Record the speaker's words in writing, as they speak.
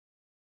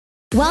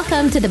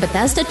Welcome to the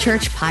Bethesda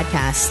Church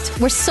Podcast.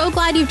 We're so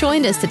glad you've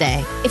joined us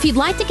today. If you'd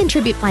like to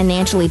contribute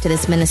financially to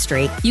this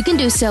ministry, you can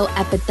do so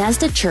at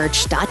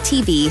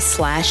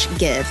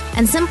bethesdachurch.tv/give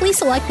and simply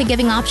select the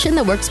giving option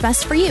that works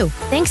best for you.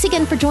 Thanks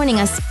again for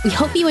joining us. We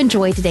hope you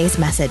enjoy today's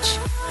message.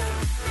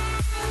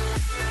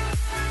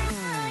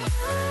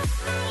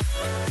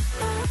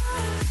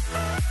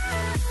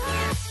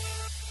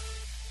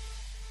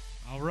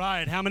 All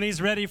right, how many's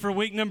ready for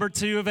week number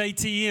 2 of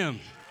ATM?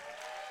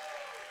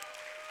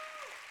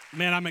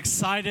 Man, I'm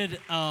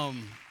excited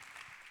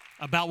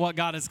about what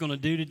God is going to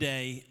do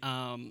today.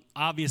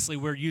 Obviously,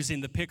 we're using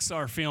the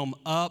Pixar film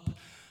Up.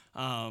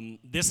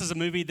 This is a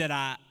movie that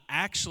I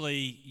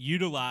actually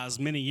utilized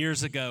many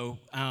years ago,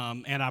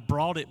 and I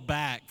brought it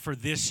back for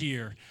this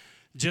year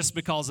just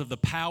because of the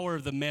power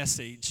of the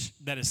message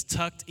that is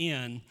tucked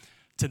in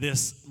to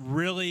this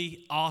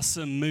really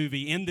awesome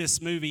movie. In this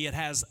movie, it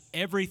has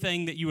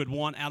everything that you would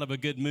want out of a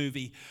good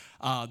movie.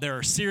 There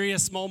are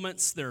serious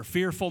moments, there are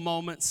fearful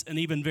moments, and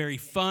even very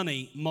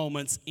funny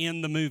moments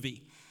in the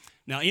movie.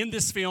 Now, in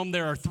this film,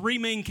 there are 3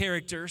 main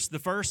characters. The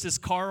first is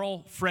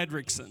Carl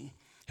Fredricksen,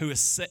 who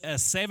is a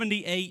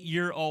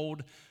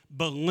 78-year-old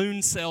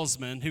balloon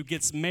salesman who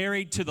gets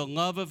married to the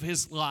love of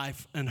his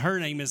life, and her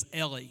name is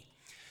Ellie.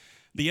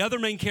 The other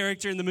main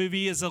character in the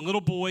movie is a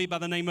little boy by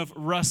the name of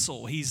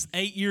Russell. He's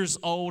 8 years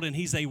old, and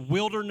he's a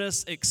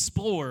wilderness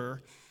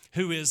explorer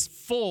who is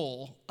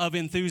full of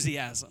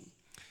enthusiasm.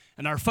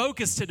 And our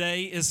focus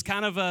today is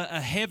kind of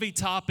a heavy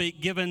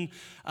topic given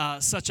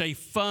such a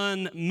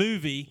fun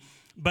movie,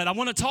 but I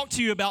want to talk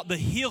to you about the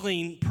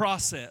healing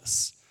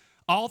process.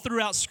 All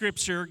throughout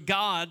Scripture,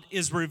 God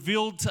is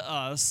revealed to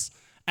us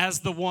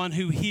as the one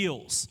who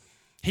heals.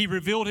 He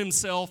revealed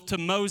himself to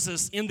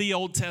Moses in the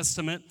Old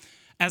Testament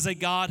as a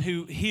God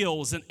who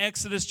heals. In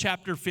Exodus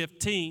chapter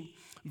 15,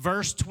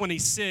 verse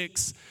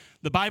 26,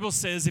 the Bible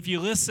says, if you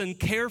listen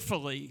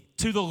carefully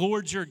to the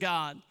Lord your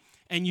God,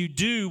 and you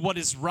do what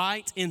is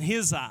right in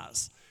his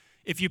eyes,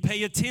 if you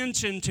pay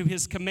attention to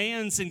his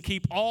commands and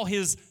keep all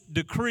his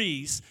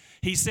decrees,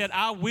 he said,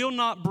 I will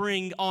not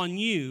bring on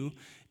you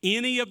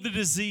any of the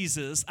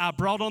diseases I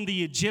brought on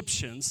the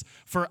Egyptians,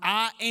 for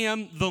I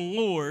am the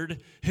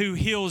Lord who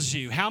heals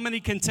you. How many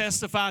can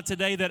testify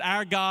today that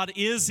our God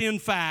is in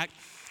fact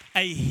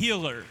a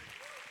healer?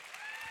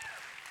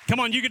 Come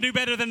on, you can do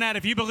better than that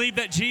if you believe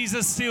that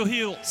Jesus still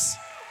heals.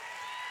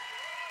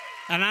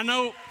 And I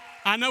know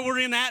we're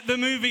in at the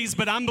movies,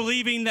 but I'm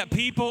believing that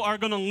people are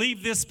going to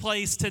leave this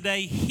place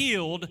today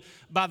healed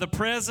by the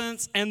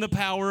presence and the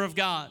power of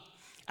God.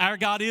 Our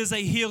God is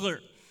a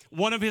healer.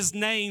 One of his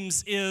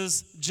names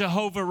is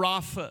Jehovah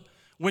Rapha,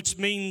 which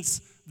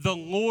means the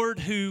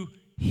Lord who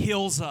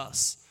heals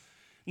us.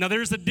 Now,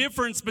 there's a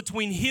difference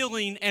between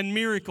healing and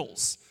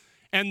miracles.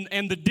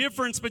 And the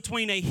difference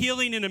between a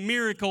healing and a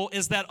miracle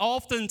is that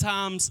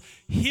oftentimes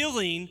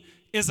healing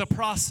is a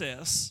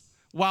process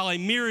while a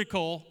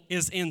miracle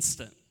is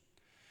instant.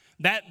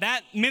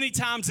 That many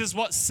times is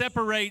what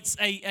separates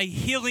a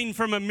healing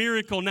from a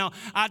miracle. Now,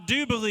 I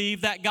do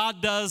believe that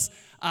God does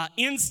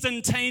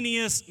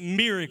instantaneous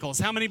miracles.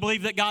 How many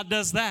believe that God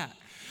does that?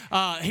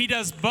 He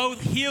does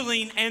both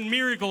healing and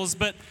miracles,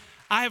 but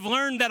I have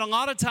learned that a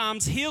lot of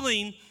times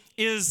healing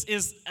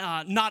is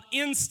not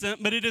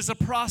instant, but it is a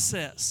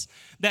process.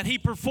 That he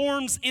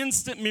performs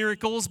instant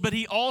miracles, but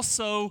he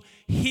also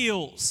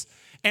heals.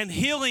 And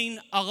healing,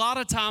 a lot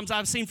of times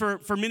I've seen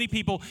for many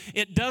people,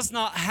 it does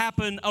not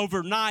happen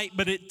overnight,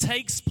 but it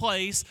takes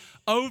place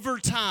over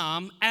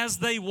time as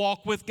they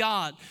walk with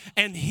God.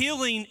 And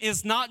healing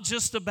is not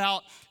just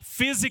about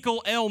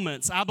physical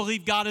ailments. I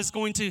believe God is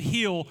going to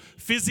heal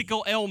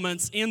physical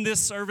ailments in this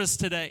service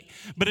today.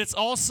 But it's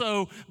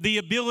also the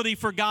ability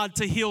for God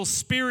to heal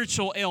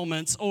spiritual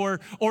ailments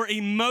or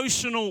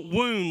emotional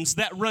wounds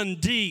that run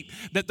deep,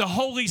 that the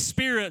Holy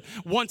Spirit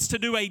wants to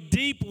do a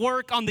deep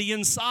work on the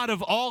inside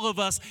of all of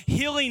us,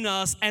 healing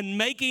us and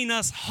making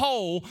us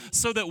whole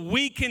so that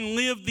we can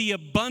live the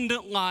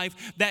abundant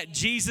life that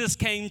Jesus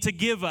came to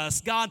give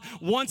us. God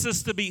wants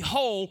us to be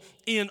whole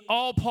in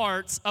all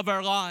parts of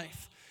our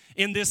life.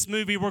 In this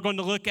movie, we're going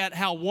to look at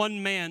how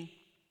one man,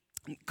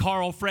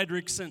 Carl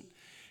Fredricksen,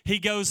 he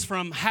goes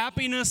from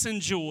happiness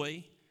and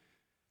joy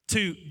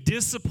to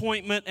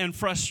disappointment and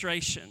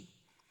frustration.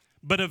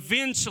 But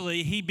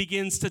eventually, he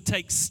begins to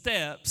take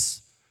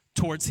steps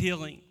towards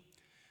healing.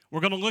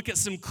 We're going to look at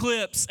some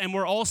clips, and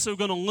we're also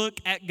going to look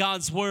at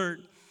God's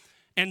Word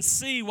and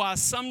see why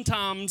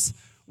sometimes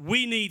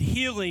we need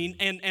healing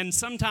and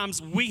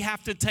sometimes we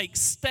have to take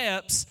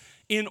steps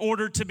in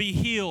order to be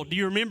healed. Do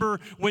you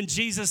remember when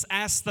Jesus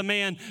asked the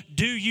man,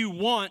 do you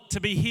want to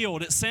be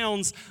healed? It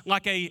sounds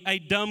like a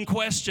dumb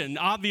question.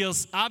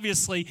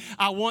 Obviously,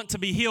 I want to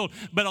be healed.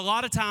 But a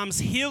lot of times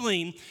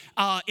healing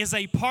is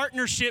a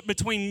partnership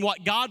between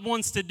what God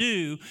wants to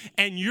do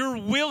and your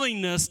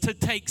willingness to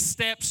take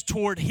steps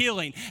toward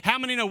healing. How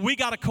many know we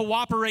got to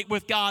cooperate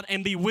with God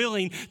and be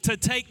willing to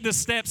take the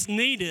steps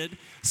needed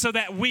so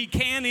that we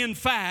can, in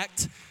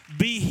fact,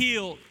 be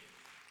healed?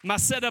 My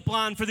setup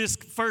line for this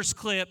first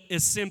clip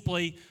is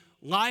simply,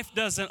 life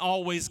doesn't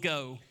always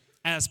go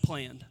as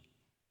planned.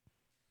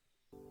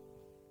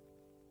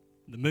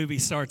 The movie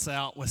starts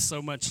out with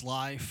so much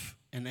life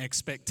and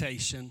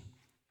expectation.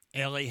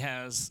 Ellie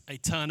has a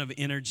ton of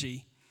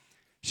energy.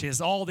 She has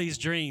all these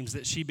dreams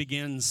that she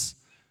begins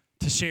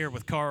to share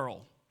with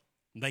Carl.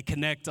 They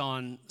connect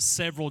on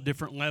several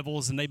different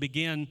levels, and they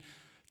begin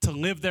to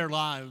live their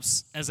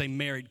lives as a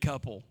married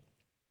couple.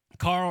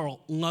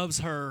 Carl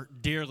loves her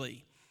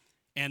dearly,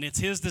 and it's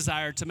his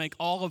desire to make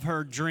all of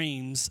her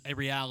dreams a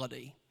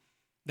reality.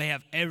 They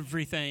have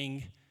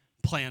everything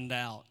planned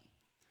out.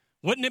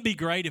 Wouldn't it be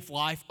great if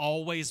life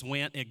always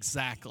went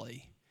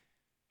exactly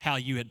how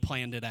you had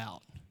planned it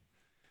out?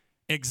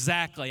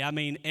 Exactly. I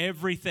mean,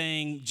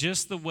 everything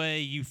just the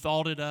way you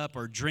thought it up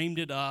or dreamed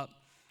it up.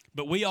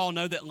 But we all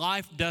know that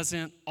life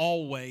doesn't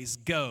always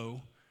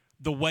go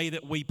the way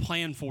that we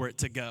plan for it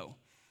to go.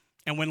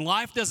 And when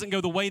life doesn't go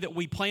the way that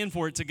we plan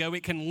for it to go,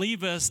 it can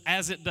leave us,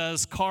 as it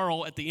does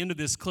Carl at the end of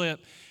this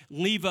clip,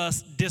 leave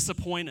us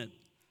disappointed.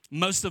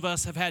 Most of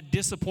us have had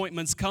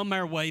disappointments come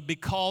our way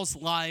because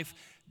life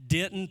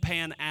didn't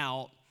pan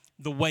out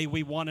the way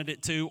we wanted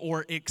it to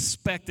or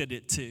expected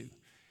it to.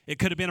 It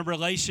could have been a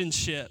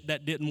relationship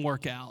that didn't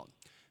work out,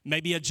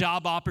 maybe a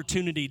job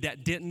opportunity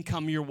that didn't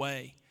come your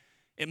way.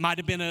 It might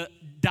have been a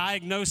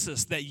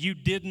diagnosis that you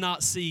did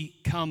not see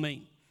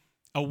coming,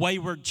 a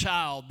wayward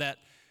child that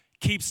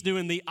keeps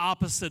doing the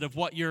opposite of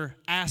what you're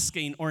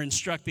asking or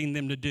instructing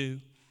them to do,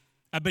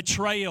 a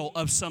betrayal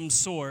of some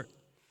sort.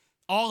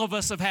 All of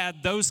us have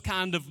had those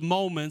kind of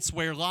moments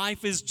where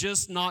life is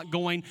just not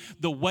going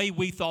the way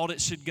we thought it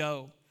should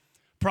go.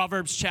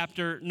 Proverbs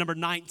chapter number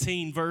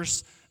 19,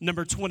 verse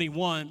number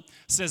 21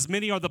 says,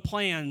 "Many are the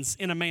plans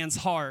in a man's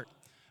heart,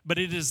 but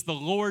it is the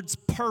Lord's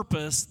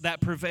purpose that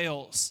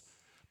prevails."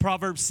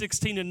 Proverbs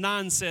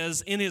 16:9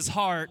 says, "In his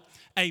heart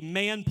a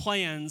man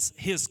plans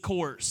his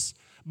course,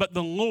 but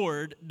the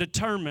Lord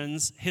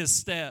determines his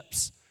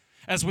steps."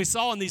 As we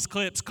saw in these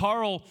clips,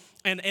 Carl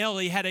and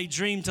Ellie had a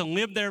dream to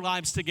live their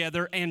lives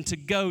together and to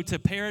go to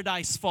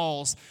Paradise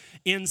Falls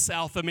in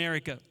South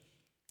America.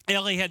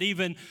 Ellie had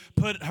even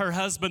put her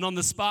husband on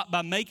the spot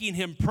by making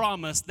him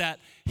promise that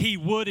he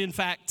would, in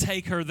fact,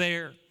 take her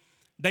there.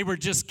 They were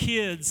just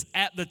kids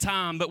at the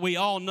time, but we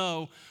all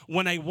know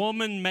when a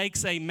woman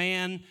makes a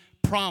man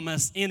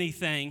promise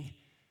anything,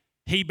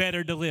 he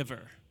better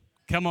deliver.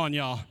 Come on,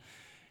 y'all.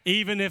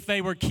 Even if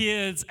they were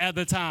kids at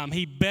the time,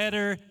 he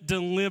better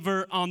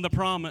deliver on the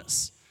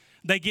promise.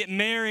 They get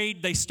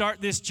married, they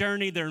start this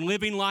journey, they're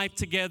living life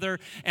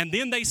together, and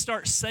then they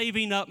start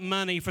saving up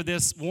money for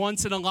this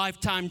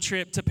once-in-a-lifetime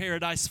trip to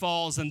Paradise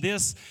Falls, and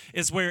this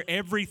is where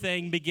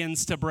everything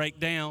begins to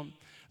break down.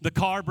 The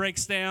car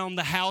breaks down,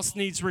 the house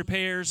needs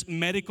repairs,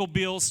 medical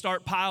bills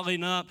start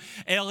piling up.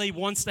 Ellie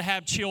wants to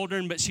have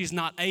children, but she's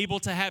not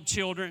able to have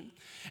children.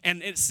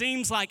 And it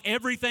seems like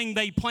everything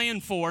they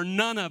planned for,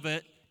 none of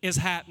it is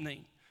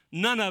happening.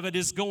 None of it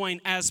is going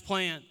as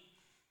planned.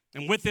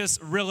 And with this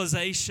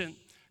realization,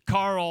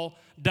 Carl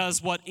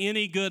does what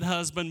any good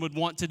husband would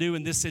want to do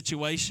in this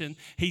situation.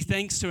 He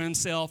thinks to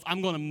himself,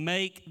 I'm going to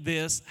make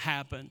this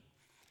happen.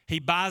 He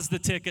buys the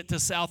ticket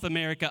to South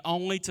America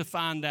only to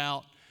find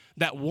out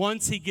that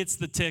once he gets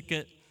the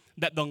ticket,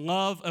 that the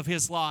love of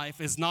his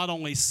life is not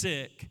only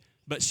sick,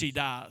 but she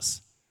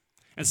dies.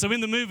 And so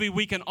in the movie,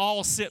 we can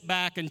all sit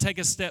back and take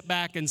a step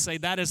back and say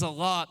that is a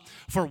lot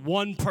for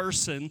one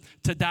person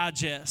to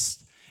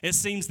digest. It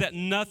seems that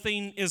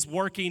nothing is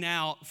working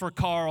out for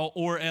Carl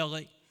or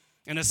Ellie.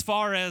 And as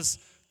far as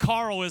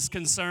Carl is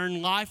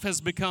concerned, life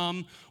has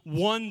become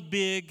one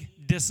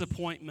big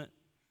disappointment.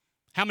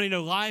 How many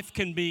know life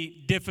can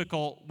be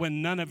difficult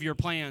when none of your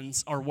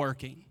plans are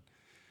working?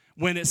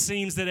 When it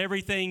seems that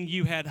everything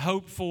you had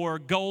hoped for,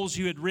 goals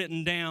you had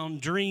written down,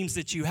 dreams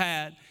that you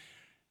had,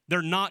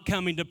 they're not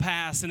coming to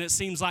pass, and it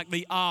seems like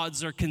the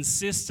odds are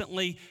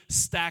consistently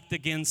stacked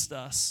against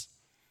us.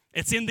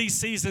 It's in these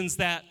seasons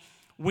that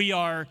we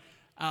have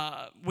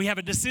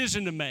a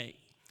decision to make,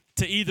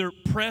 to either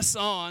press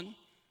on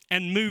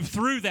and move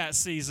through that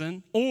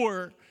season,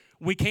 or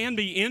we can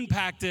be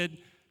impacted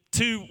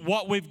to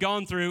what we've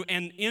gone through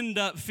and end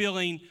up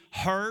feeling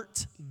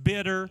hurt,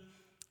 bitter,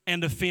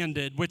 and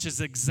offended, which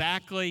is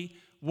exactly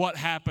what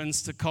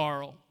happens to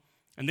Carl.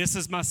 And this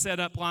is my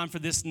setup line for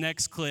this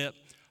next clip.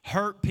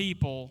 Hurt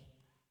people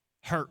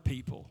hurt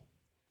people.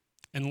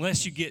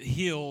 Unless you get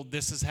healed,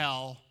 this is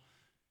how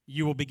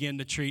you will begin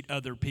to treat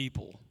other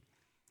people.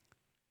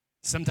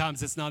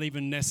 Sometimes it's not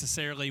even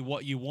necessarily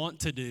what you want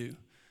to do,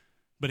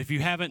 but if you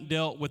haven't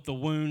dealt with the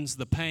wounds,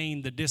 the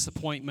pain, the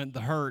disappointment,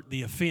 the hurt,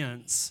 the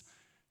offense,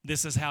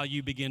 this is how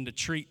you begin to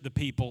treat the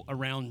people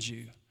around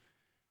you.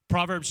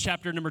 Proverbs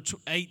chapter number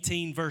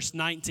 18, verse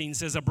 19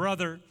 says, "A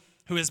brother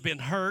who has been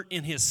hurt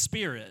in his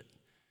spirit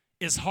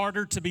is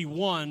harder to be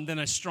won than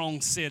a strong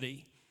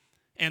city,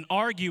 and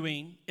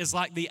arguing is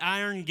like the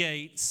iron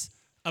gates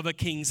of a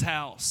king's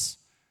house."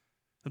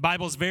 The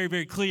Bible is very,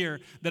 very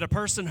clear that a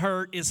person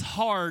hurt is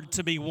hard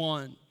to be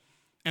won,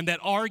 and that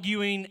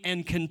arguing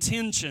and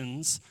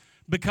contentions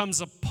becomes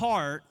a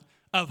part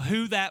of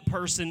who that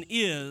person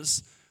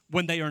is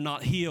when they are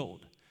not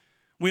healed.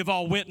 We've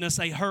all witnessed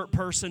a hurt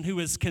person who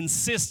is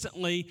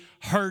consistently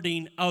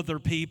hurting other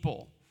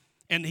people.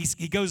 And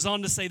he goes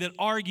on to say that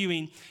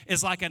arguing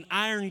is like an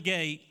iron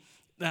gate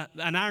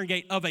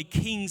of a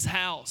king's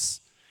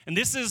house. And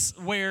this is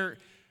where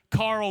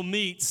Carl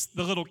meets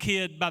the little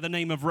kid by the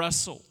name of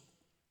Russell.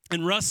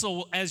 And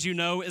Russell, as you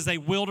know, is a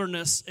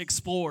wilderness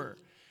explorer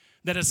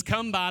that has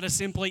come by to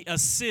simply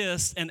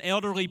assist an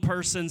elderly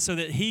person so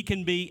that he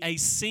can be a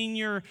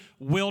senior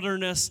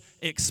wilderness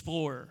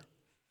explorer.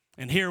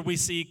 And here we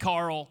see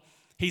Carl.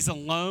 He's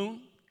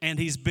alone and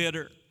he's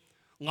bitter.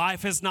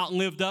 Life has not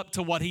lived up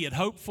to what he had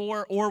hoped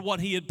for or what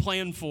he had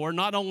planned for.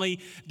 Not only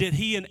did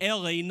he and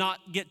Ellie not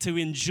get to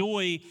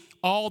enjoy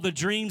all the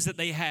dreams that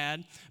they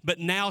had, but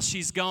now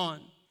she's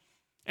gone.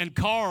 And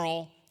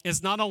Carl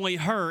is not only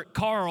hurt,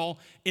 Carl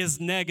is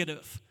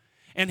negative.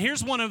 And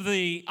here's one of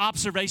the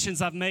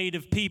observations I've made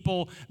of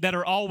people that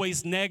are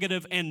always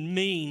negative and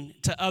mean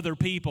to other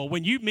people.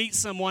 When you meet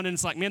someone and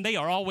it's like, man, they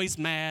are always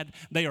mad,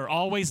 they are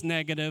always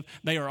negative,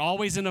 they are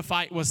always in a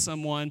fight with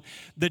someone,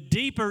 the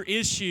deeper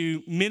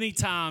issue many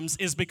times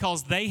is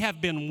because they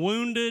have been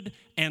wounded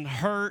and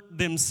hurt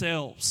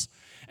themselves.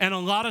 And a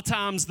lot of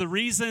times the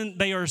reason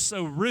they are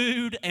so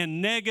rude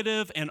and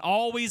negative and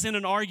always in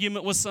an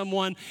argument with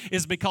someone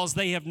is because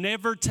they have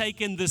never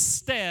taken the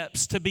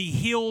steps to be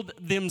healed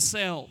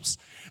themselves.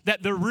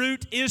 That the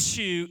root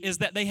issue is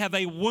that they have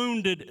a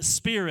wounded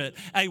spirit,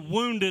 a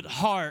wounded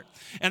heart.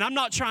 And I'm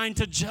not trying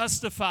to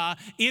justify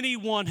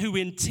anyone who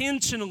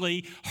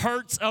intentionally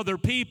hurts other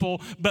people,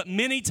 but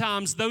many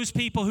times those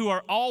people who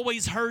are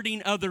always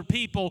hurting other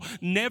people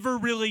never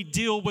really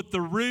deal with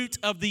the root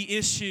of the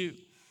issue.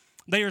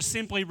 They are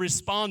simply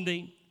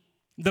responding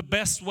the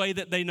best way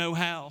that they know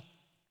how.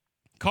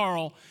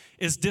 Carl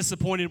is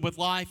disappointed with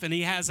life, and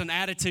he has an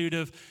attitude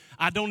of,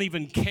 I don't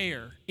even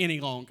care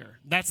any longer.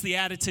 That's the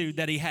attitude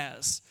that he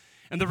has.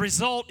 And the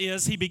result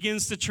is he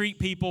begins to treat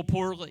people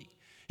poorly.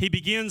 He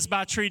begins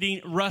by treating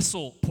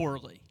Russell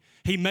poorly.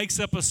 He makes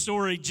up a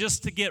story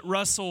just to get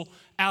Russell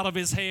out of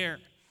his hair.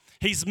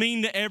 He's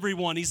mean to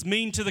everyone. He's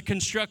mean to the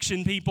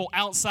construction people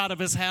outside of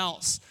his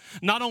house.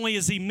 Not only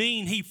is he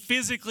mean, he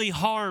physically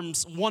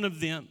harms one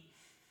of them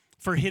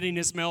for hitting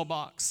his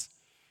mailbox.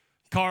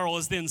 Carl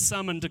is then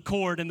summoned to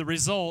court, and the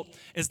result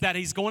is that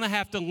he's going to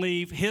have to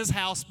leave his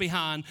house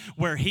behind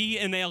where he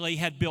and Ellie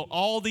had built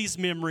all these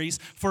memories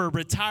for a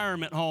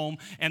retirement home,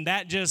 and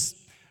that just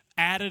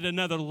added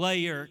another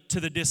layer to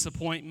the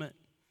disappointment.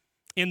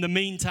 In the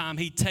meantime,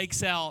 he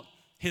takes out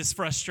his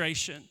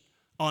frustration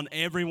on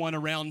everyone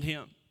around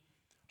him.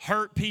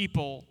 Hurt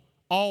people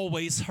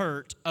always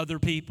hurt other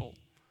people.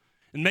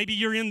 And maybe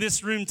you're in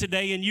this room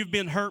today and you've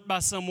been hurt by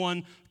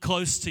someone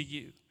close to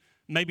you.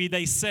 Maybe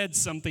they said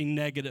something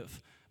negative.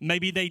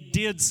 Maybe they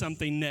did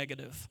something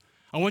negative.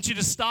 I want you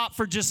to stop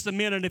for just a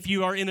minute if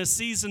you are in a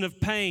season of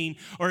pain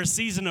or a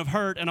season of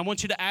hurt, and I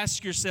want you to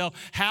ask yourself,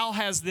 how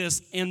has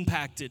this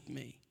impacted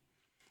me?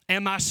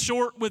 Am I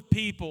short with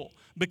people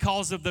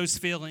because of those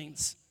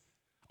feelings?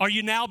 Are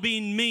you now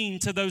being mean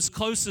to those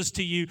closest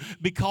to you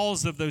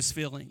because of those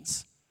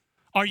feelings?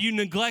 Are you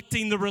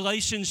neglecting the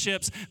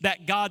relationships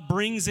that God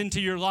brings into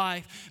your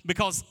life?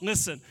 Because,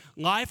 listen,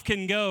 life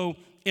can go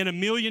in a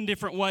million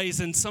different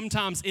ways, and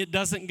sometimes it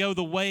doesn't go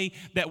the way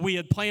that we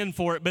had planned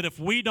for it. But if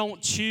we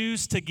don't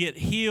choose to get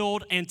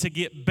healed and to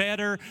get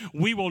better,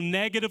 we will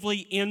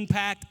negatively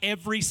impact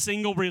every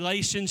single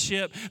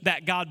relationship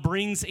that God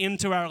brings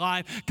into our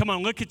life. Come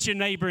on, look at your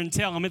neighbor and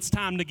tell them it's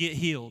time to get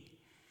healed.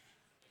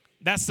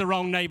 That's the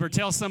wrong neighbor.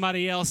 Tell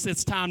somebody else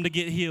it's time to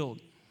get healed.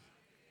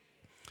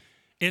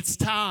 It's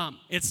time.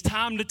 It's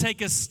time to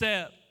take a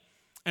step.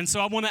 And so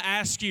I want to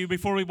ask you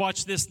before we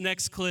watch this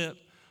next clip,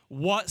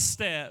 what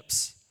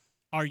steps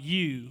are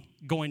you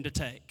going to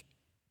take?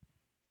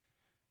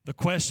 The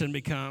question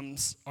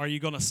becomes, are you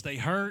going to stay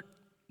hurt,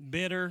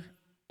 bitter,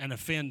 and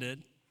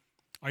offended?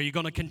 Are you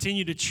going to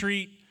continue to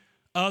treat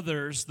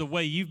others the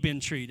way you've been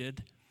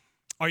treated?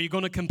 Are you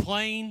going to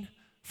complain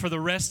for the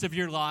rest of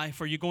your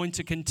life? Are you going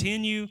to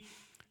continue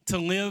to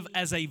live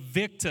as a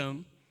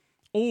victim?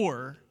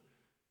 Or,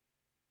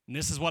 and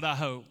this is what I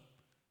hope,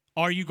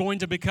 are you going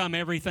to become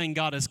everything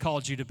God has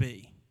called you to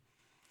be?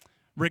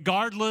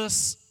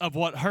 Regardless of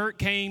what hurt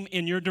came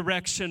in your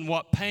direction,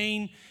 what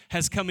pain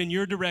has come in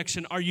your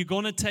direction, are you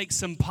going to take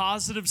some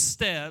positive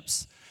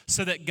steps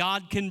so that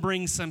God can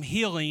bring some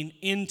healing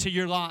into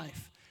your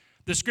life?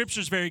 The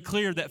scripture is very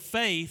clear that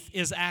faith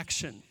is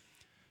action.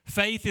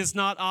 Faith is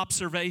not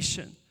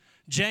observation.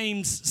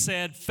 James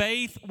said,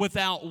 faith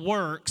without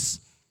works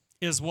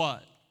is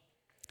what?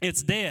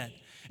 It's dead.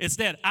 It's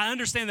dead. I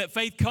understand that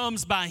faith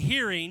comes by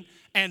hearing,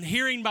 and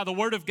hearing by the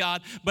word of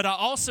God, but I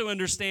also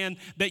understand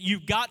that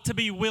you've got to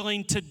be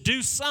willing to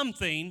do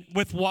something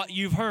with what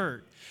you've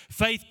heard.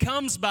 Faith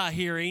comes by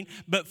hearing,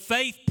 but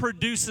faith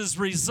produces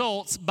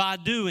results by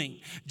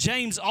doing.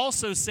 James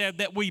also said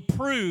that we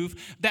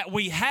prove that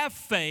we have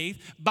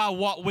faith by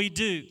what we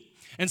do.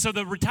 And so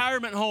the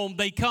retirement home,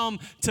 they come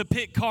to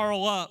pick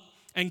Carl up.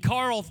 And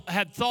Carl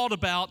had thought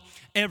about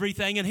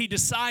everything, and he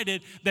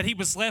decided that he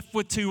was left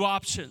with two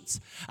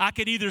options. I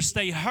could either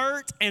stay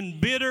hurt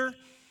and bitter,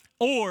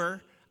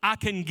 or I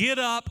can get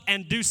up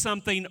and do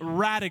something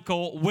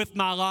radical with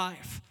my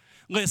life.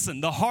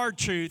 Listen, the hard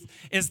truth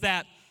is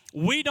that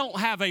we don't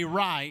have a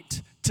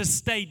right to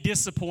stay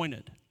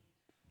disappointed.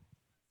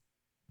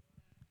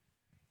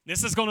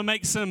 This is going to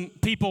make some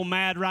people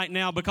mad right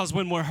now because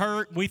when we're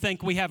hurt, we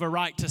think we have a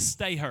right to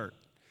stay hurt.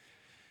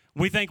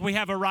 We think we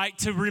have a right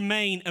to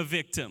remain a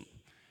victim,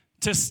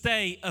 to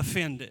stay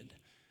offended.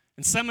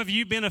 And some of you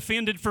have been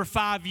offended for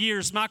 5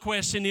 years. My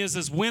question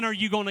is when are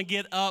you going to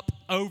get up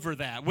over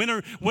that? When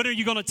are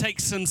you going to take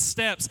some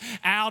steps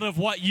out of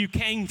what you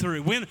came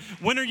through?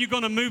 When are you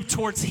going to move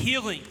towards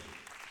healing?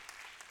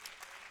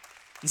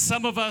 And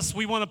some of us,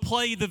 we want to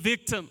play the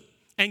victim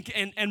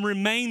and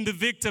remain the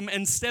victim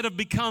instead of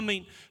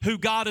becoming who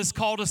God has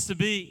called us to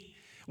be.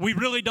 We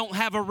really don't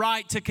have a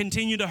right to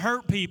continue to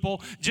hurt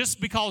people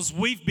just because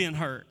we've been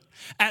hurt.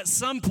 At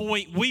some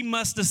point, we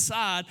must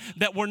decide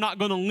that we're not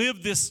going to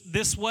live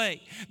this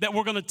way, that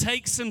we're going to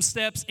take some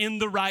steps in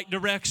the right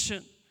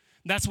direction.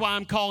 That's why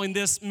I'm calling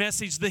this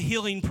message the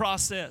healing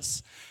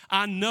process.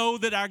 I know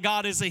that our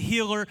God is a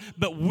healer,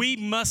 but we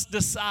must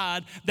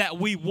decide that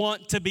we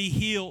want to be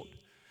healed.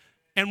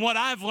 And what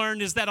I've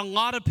learned is that a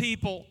lot of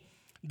people,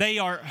 they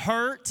are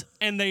hurt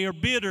and they are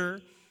bitter,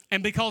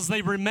 and because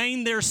they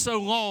remain there so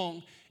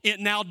long,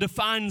 it now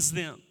defines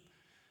them.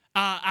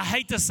 I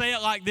hate to say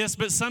it like this,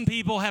 but some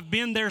people have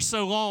been there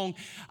so long,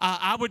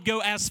 I would go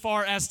as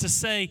far as to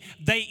say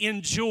they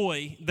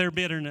enjoy their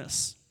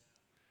bitterness.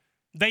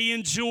 They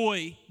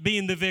enjoy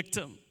being the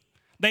victim.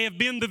 They have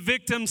been the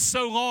victim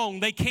so long,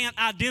 they can't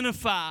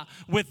identify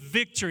with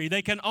victory.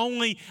 They can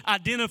only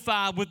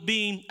identify with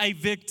being a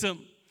victim.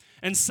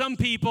 And some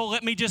people,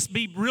 let me just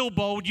be real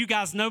bold. You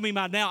guys know me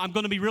by now. I'm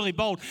going to be really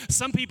bold.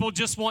 Some people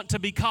just want to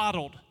be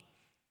coddled.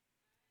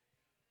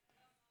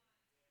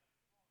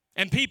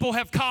 And people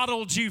have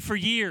coddled you for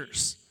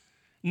years,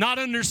 not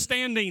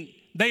understanding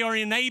they are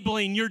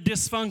enabling your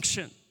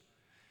dysfunction.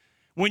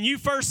 When you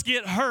first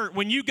get hurt,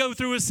 when you go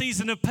through a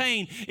season of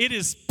pain, it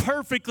is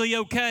perfectly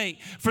okay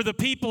for the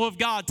people of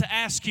God to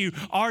ask you,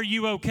 are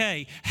you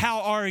okay?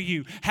 How are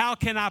you? How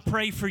can I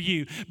pray for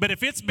you? But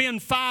if it's been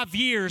 5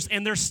 years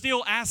and they're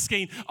still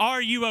asking,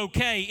 are you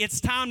okay? It's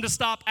time to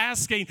stop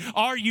asking,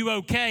 are you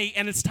okay?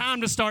 And it's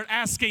time to start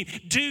asking,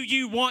 do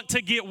you want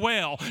to get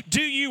well?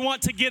 Do you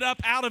want to get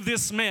up out of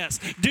this mess?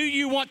 Do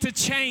you want to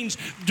change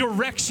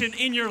direction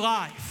in your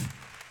life?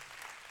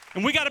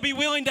 And we got to be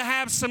willing to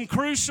have some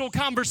crucial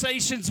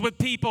conversations with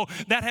people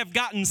that have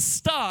gotten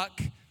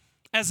stuck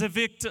as a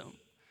victim.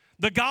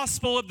 The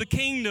gospel of the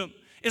kingdom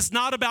is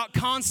not about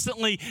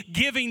constantly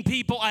giving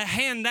people a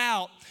hand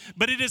out,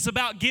 but it is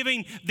about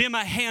giving them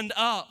a hand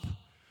up.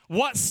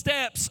 What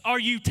steps are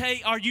you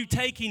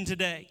taking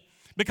today?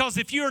 Because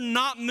if you're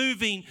not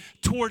moving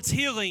towards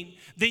healing,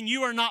 then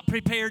you are not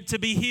prepared to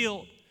be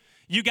healed.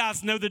 You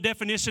guys know the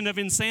definition of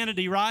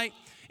insanity, right?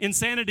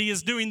 Insanity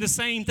is doing the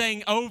same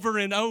thing over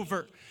and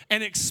over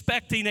and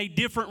expecting a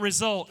different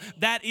result.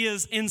 That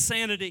is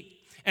insanity.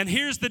 And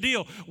here's the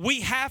deal.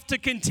 We have to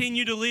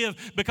continue to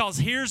live because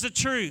here's the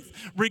truth.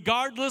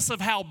 Regardless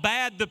of how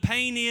bad the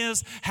pain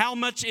is, how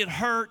much it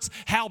hurts,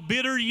 how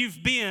bitter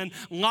you've been,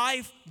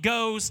 life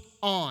goes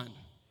on.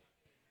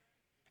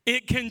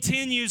 It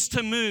continues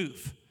to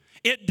move.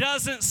 It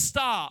doesn't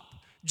stop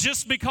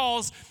just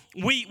because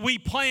we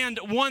planned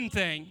one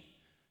thing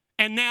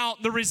and now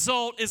the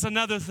result is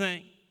another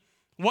thing.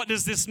 What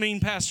does this mean,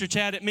 Pastor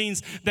Chad? It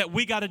means that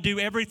we got to do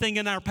everything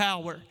in our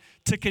power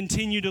to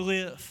continue to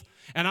live.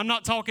 And I'm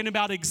not talking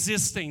about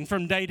existing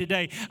from day to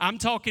day. I'm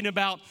talking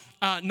about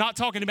not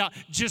talking about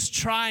just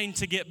trying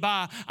to get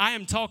by. I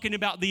am talking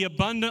about the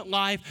abundant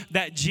life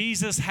that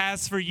Jesus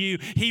has for you.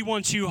 He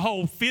wants you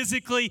whole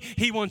physically.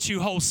 He wants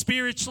you whole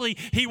spiritually.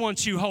 He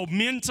wants you whole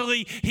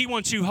mentally. He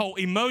wants you whole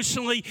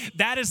emotionally.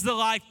 That is the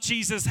life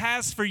Jesus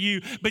has for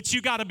you. But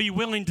you got to be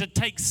willing to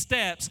take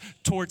steps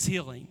towards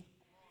healing.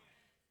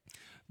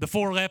 The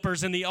 4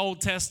 lepers in the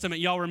Old Testament,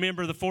 y'all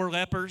remember the 4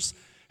 lepers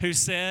who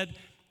said,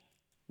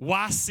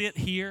 why sit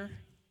here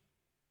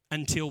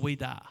until we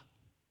die?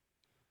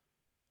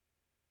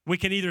 We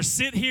can either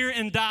sit here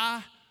and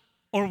die,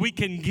 or we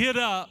can get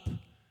up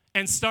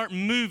and start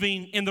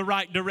moving in the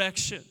right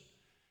direction.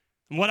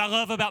 And what I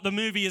love about the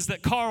movie is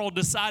that Carl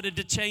decided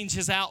to change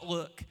his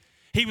outlook.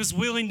 He was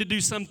willing to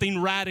do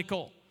something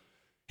radical.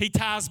 He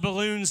ties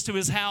balloons to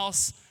his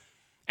house,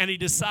 and he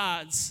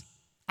decides,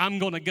 I'm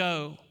going to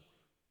go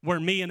where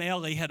me and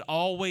Ellie had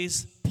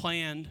always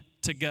planned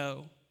to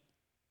go.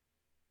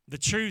 The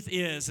truth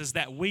is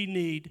that we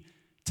need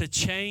to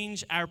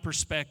change our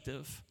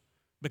perspective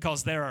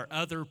because there are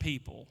other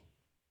people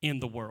in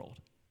the world.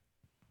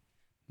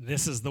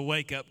 This is the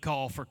wake-up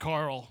call for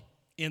Carl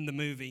in the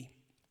movie.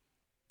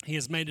 He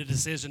has made a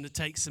decision to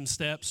take some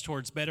steps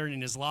towards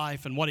bettering his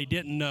life, and what he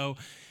didn't know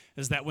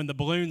is that when the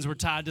balloons were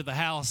tied to the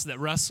house, that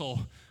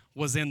Russell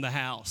was in the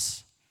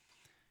house.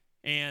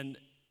 And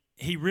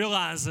he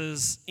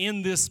realizes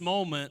in this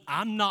moment,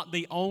 I'm not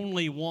the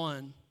only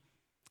one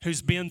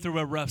who's been through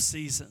a rough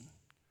season.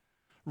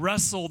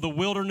 Russell, the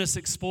wilderness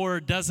explorer,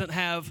 doesn't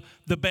have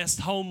the best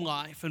home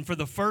life. And for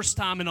the first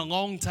time in a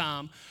long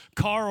time,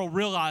 Carl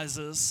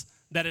realizes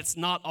that it's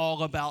not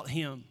all about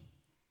him.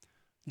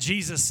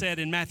 Jesus said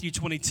in Matthew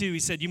 22, he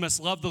said, you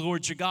must love the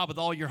Lord your God with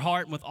all your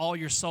heart and with all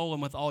your soul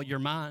and with all your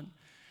mind.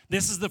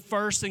 This is the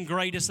first and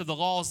greatest of the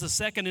laws. The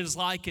second is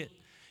like it.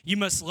 You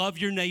must love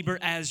your neighbor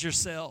as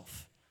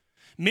yourself.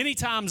 Many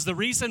times the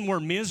reason we're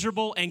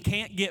miserable and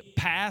can't get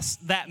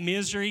past that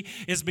misery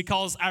is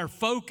because our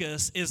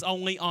focus is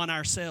only on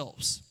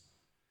ourselves.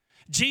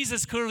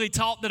 Jesus clearly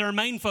taught that our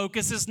main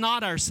focus is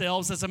not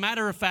ourselves. As a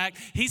matter of fact,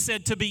 he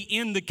said to be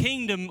in the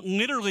kingdom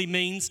literally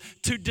means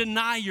to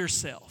deny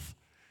yourself.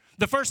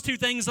 The first two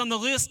things on the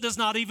list does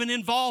not even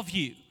involve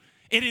you.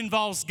 It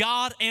involves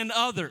God and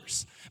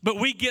others. But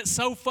we get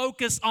so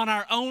focused on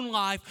our own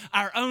life,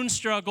 our own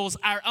struggles,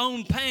 our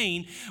own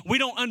pain, we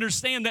don't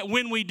understand that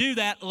when we do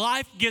that,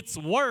 life gets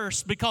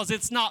worse because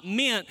it's not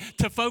meant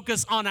to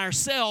focus on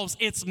ourselves.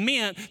 It's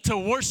meant to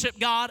worship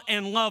God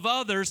and love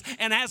others.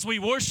 And as we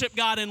worship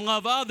God and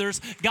love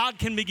others, God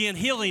can begin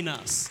healing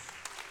us.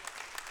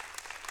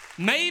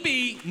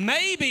 Maybe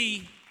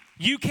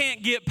you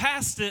can't get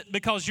past it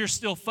because you're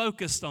still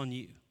focused on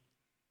you.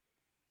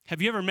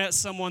 Have you ever met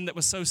someone that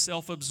was so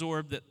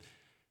self-absorbed that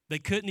they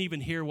couldn't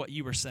even hear what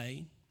you were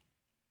saying?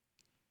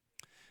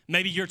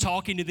 Maybe you're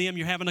talking to them,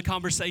 you're having a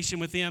conversation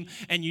with them,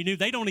 and you knew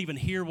they don't even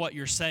hear what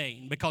you're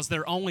saying because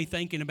they're only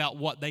thinking about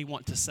what they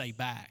want to say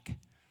back.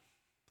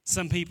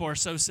 Some people are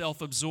so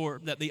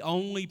self-absorbed that the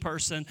only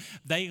person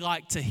they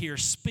like to hear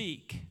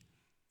speak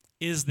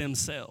is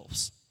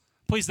themselves.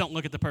 Please don't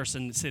look at the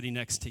person sitting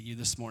next to you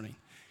this morning.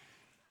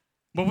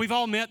 But we've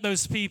all met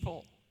those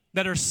people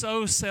that are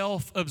so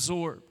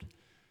self-absorbed.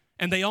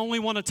 And they only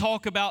want to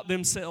talk about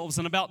themselves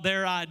and about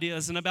their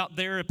ideas and about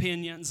their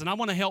opinions. And I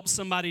want to help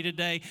somebody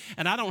today,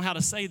 and I don't know how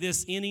to say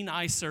this any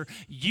nicer.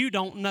 You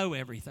don't know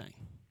everything.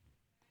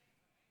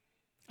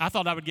 I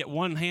thought I would get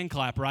one hand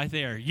clap right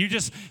there. You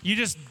just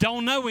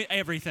don't know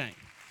everything.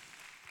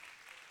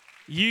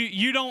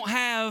 You don't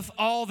have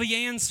all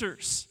the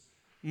answers.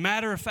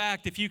 Matter of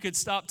fact, if you could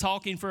stop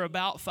talking for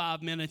about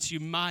 5 minutes,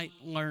 you might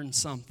learn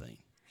something.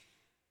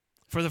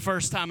 For the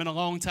first time in a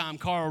long time,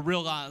 Carl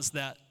realized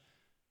that,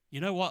 you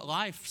know what?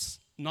 Life's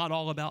not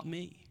all about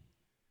me.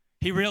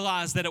 He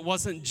realized that it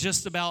wasn't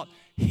just about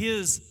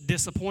his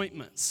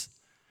disappointments.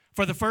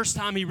 For the first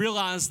time, he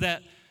realized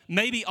that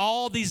maybe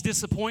all these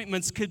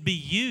disappointments could be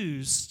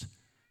used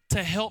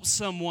to help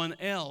someone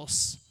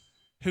else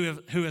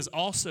who has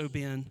also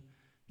been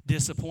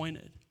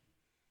disappointed.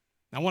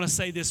 I want to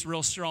say this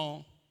real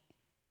strong.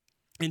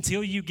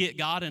 Until you get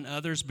God and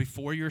others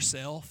before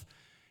yourself,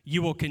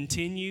 you will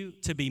continue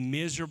to be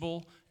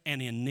miserable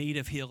and in need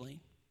of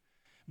healing.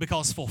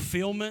 Because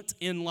fulfillment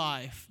in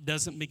life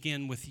doesn't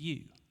begin with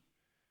you.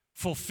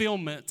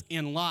 Fulfillment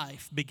in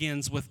life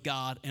begins with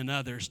God and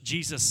others.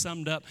 Jesus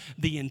summed up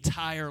the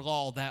entire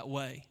law that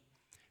way.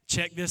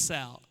 Check this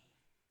out.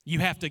 You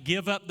have to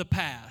give up the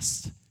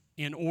past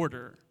in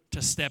order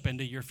to step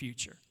into your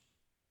future.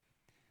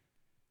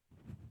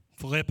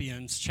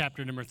 Philippians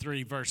chapter number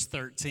 3, verse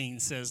 13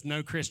 says,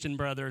 "No, Christian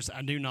brothers,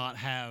 I do not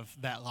have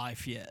that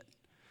life yet.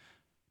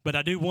 But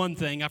I do one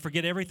thing, I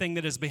forget everything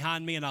that is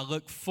behind me and I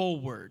look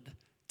forward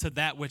to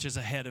that which is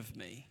ahead of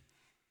me."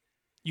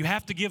 You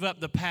have to give up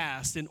the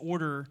past in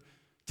order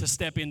to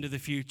step into the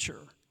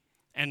future.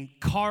 And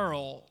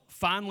Carl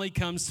finally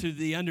comes to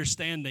the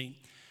understanding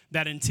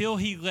that until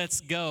he lets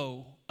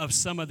go of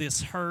some of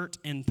this hurt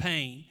and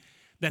pain,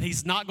 that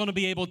he's not going to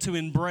be able to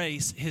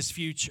embrace his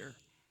future.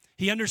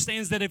 He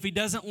understands that if he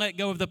doesn't let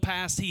go of the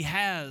past, he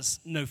has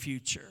no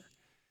future.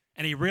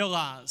 And he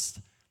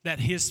realized that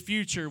his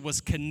future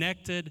was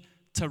connected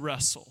to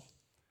Russell.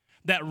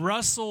 That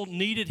Russell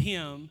needed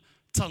him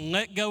to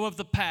let go of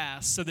the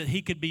past so that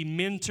he could be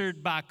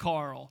mentored by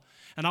Carl.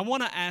 And I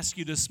want to ask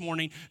you this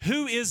morning,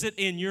 who is it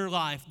in your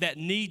life that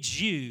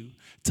needs you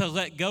to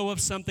let go of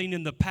something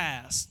in the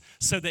past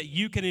so that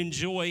you can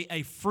enjoy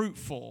a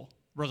fruitful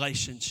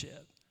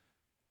relationship?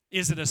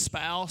 Is it a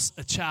spouse,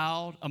 a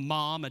child, a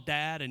mom, a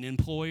dad, an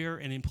employer,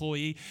 an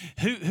employee?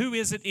 Who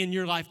is it in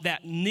your life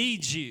that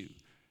needs you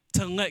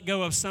to let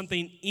go of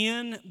something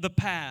in the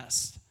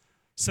past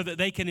so that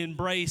they can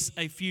embrace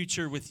a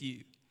future with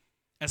you?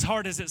 As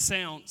hard as it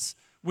sounds,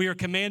 we are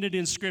commanded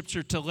in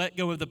Scripture to let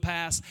go of the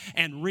past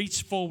and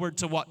reach forward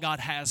to what God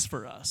has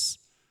for us.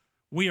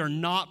 We are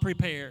not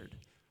prepared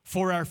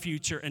for our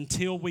future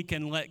until we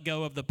can let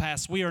go of the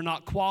past. We are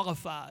not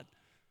qualified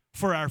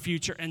for our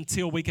future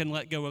until we can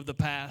let go of the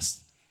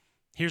past.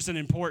 Here's an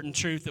important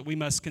truth that we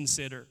must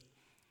consider.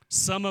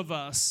 Some of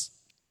us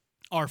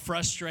are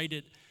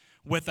frustrated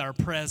with our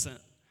present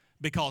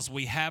because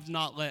we have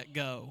not let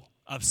go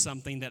of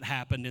something that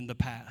happened in the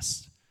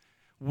past.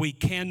 We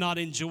cannot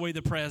enjoy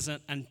the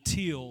present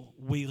until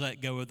we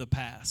let go of the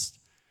past.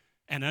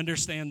 And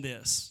understand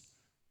this,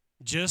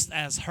 just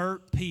as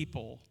hurt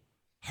people,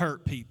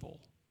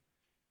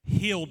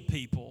 healed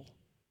people,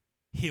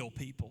 heal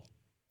people.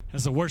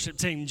 As the worship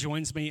team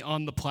joins me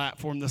on the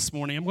platform this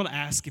morning, I'm going to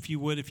ask if you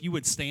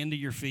would stand to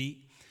your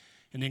feet.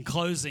 And in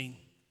closing,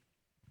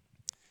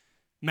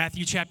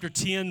 Matthew chapter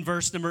 10,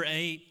 verse number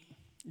 8,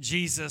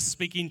 Jesus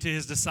speaking to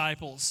his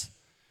disciples,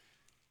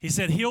 he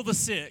said, "Heal the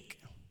sick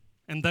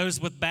and those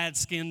with bad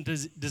skin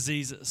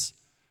diseases,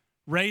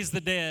 raise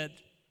the dead,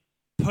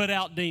 put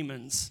out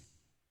demons.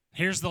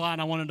 Here's the line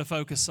I wanted to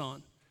focus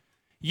on.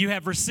 You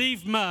have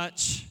received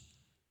much,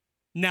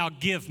 now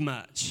give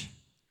much.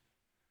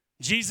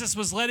 Jesus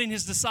was letting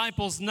his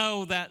disciples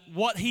know that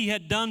what he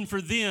had done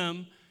for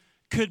them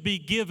could be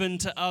given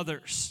to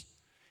others.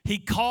 He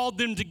called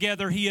them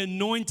together, he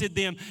anointed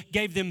them,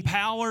 gave them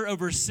power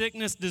over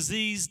sickness,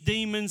 disease,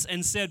 demons,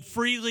 and said,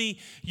 freely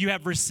you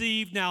have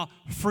received, now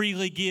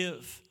freely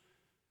give.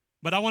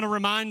 But I want to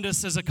remind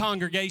us as a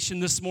congregation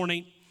this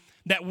morning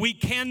that we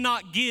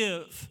cannot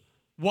give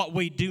what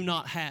we do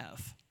not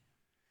have.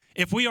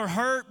 If we are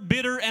hurt,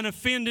 bitter, and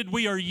offended,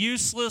 we are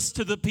useless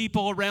to the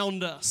people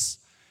around us.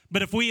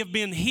 But if we have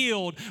been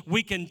healed,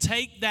 we can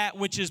take that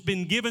which has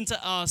been given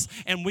to us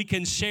and we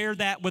can share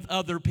that with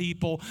other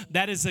people.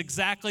 That is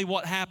exactly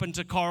what happened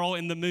to Carl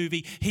in the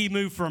movie. He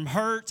moved from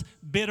hurt,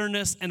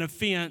 bitterness, and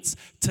offense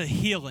to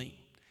healing.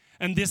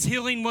 And this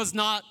healing was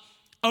not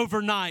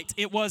overnight.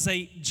 It was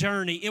a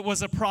journey. It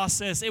was a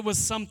process. It was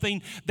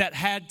something that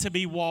had to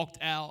be walked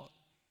out.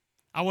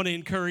 I want to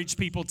encourage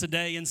people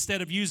today,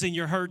 instead of using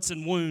your hurts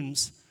and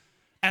wounds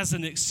as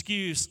an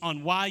excuse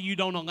on why you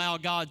don't allow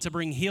God to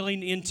bring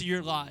healing into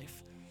your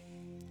life,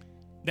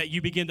 that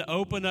you begin to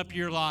open up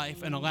your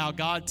life and allow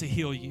God to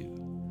heal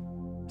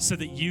you so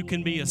that you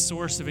can be a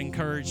source of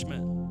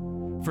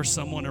encouragement for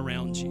someone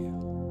around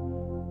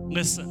you.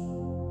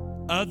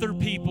 Listen, other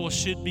people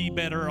should be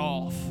better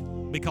off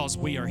because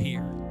we are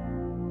here.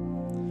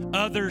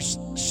 Others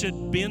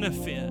should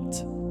benefit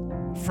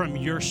from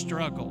your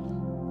struggle.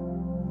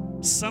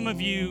 Some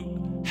of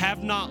you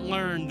have not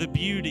learned the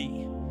beauty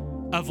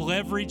of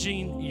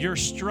leveraging your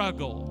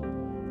struggle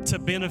to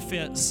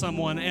benefit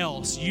someone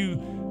else. You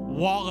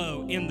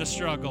wallow in the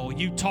struggle.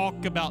 You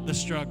talk about the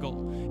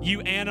struggle. You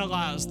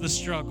analyze the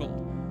struggle.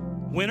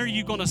 When are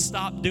you going to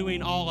stop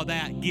doing all of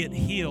that, get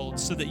healed,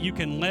 so that you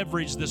can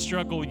leverage the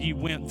struggle you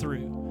went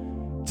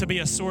through to be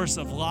a source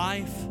of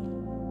life,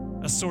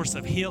 a source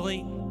of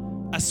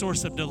healing, a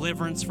source of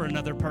deliverance for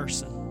another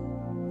person?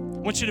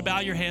 I want you to bow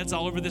your heads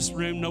all over this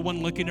room, no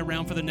one looking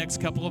around for the next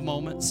couple of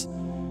moments.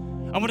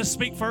 I want to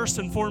speak first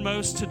and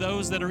foremost to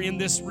those that are in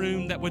this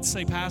room that would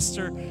say,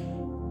 Pastor,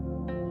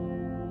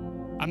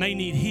 I may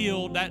need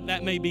healed.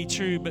 That may be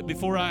true, but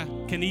before I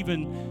can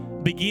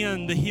even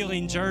begin the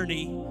healing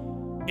journey,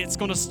 it's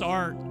going to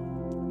start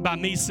by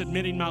me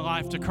submitting my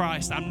life to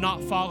Christ. I'm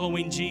not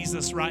following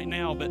Jesus right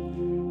now, but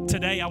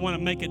today I want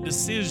to make a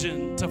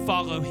decision to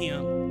follow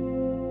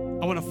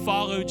him. I want to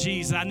follow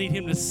Jesus. I need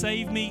him to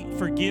save me,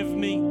 forgive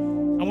me.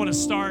 I want to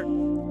start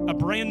a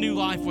brand new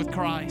life with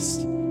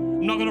Christ.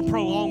 I'm not going to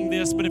prolong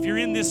this, but if you're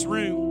in this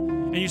room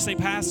and you say,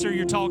 Pastor,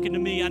 you're talking to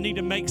me, I need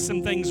to make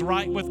some things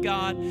right with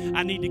God.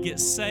 I need to get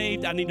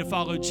saved. I need to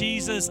follow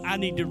Jesus. I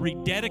need to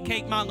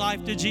rededicate my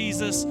life to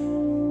Jesus.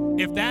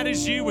 If that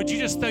is you, would you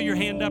just throw your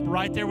hand up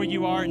right there where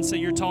you are and say,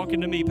 you're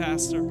talking to me,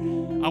 Pastor.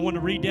 I want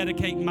to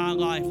rededicate my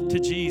life to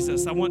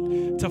Jesus. I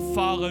want to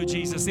follow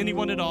Jesus.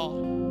 Anyone at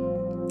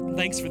all?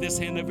 Thanks for this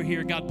hand over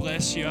here. God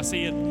bless you. I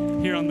see it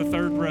here on the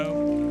third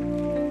row.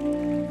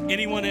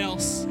 Anyone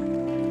else?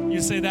 You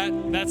say,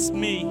 that's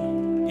me.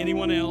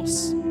 Anyone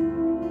else?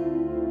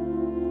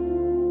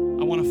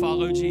 I want to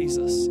follow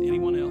Jesus.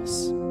 Anyone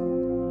else?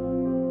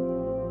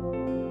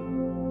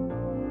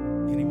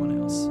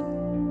 Anyone else?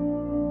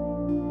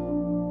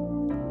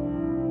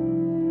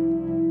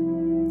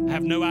 I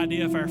have no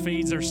idea if our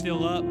feeds are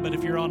still up, but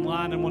if you're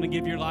online and want to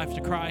give your life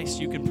to Christ,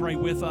 you can pray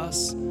with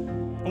us.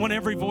 I want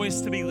every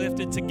voice to be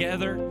lifted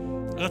together.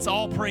 Let's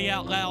all pray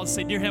out loud.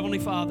 Say, Dear Heavenly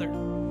Father,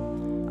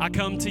 I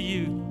come to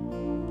you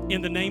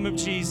in the name of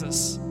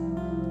Jesus.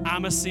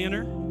 I'm a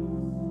sinner.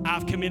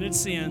 I've committed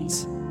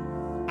sins.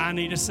 I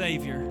need a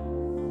Savior.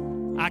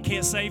 I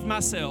can't save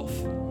myself,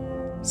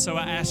 so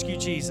I ask you,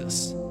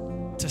 Jesus,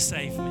 to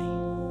save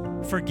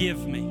me.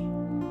 Forgive me.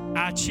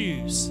 I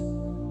choose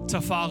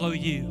to follow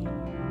you.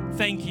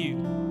 Thank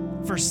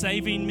you for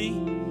saving me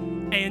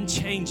and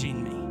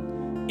changing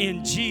me.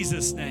 In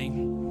Jesus'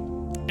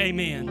 name,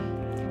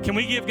 amen. Can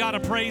we give God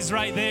a praise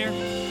right there?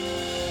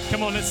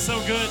 Come on, it's so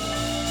good.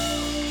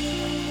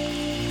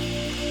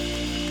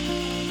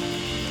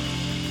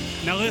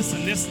 Now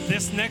listen,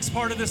 this next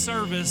part of the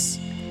service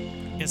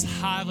is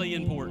highly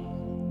important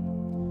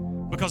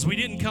because we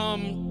didn't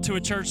come to a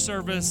church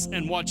service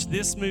and watch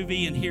this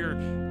movie and hear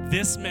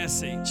this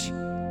message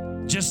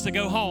just to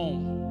go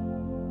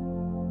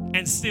home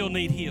and still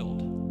need healed.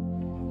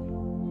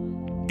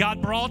 God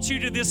brought you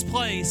to this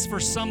place for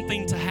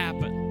something to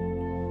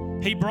happen.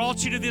 He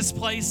brought you to this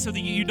place so that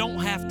you don't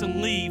have to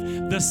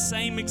leave the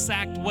same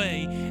exact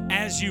way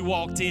as you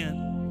walked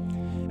in.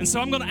 And so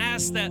I'm going to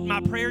ask that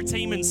my prayer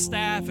team and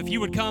staff, if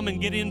you would come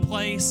and get in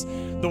place.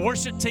 The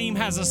worship team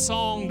has a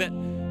song that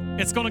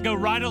it's going to go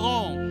right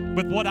along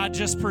with what I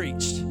just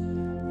preached.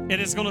 It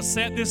is going to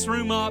set this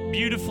room up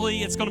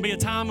beautifully. It's going to be a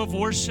time of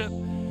worship.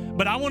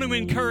 But I want to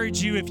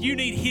encourage you, if you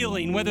need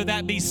healing, whether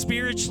that be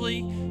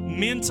spiritually,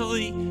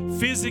 mentally,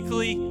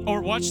 physically,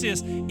 or watch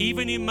this,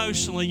 even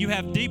emotionally, you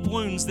have deep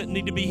wounds that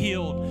need to be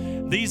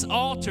healed. These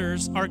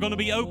altars are going to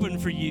be open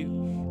for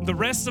you. The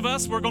rest of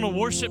us, we're going to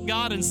worship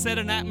God and set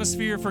an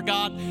atmosphere for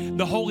God,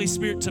 the Holy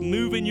Spirit, to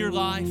move in your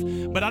life.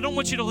 But I don't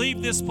want you to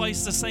leave this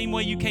place the same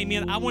way you came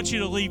in. I want you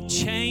to leave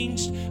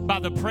changed by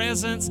the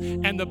presence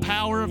and the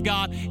power of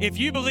God. If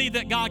you believe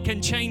that God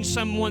can change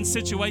someone's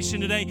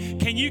situation today,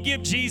 can you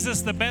give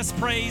Jesus the best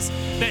praise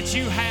that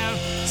you have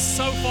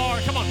so far?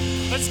 Come on,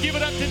 let's give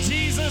it up to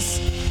Jesus.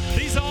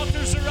 These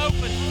altars are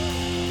open.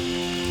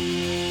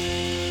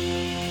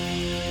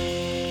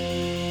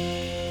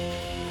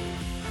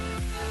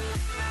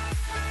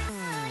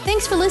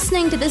 Thanks for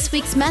listening to this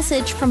week's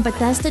message from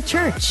Bethesda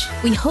Church.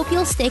 We hope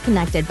you'll stay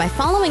connected by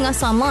following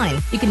us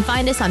online. You can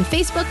find us on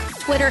Facebook,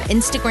 Twitter,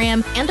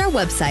 Instagram, and our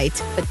website,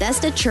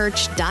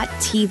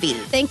 BethesdaChurch.tv.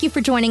 Thank you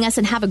for joining us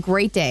and have a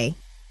great day.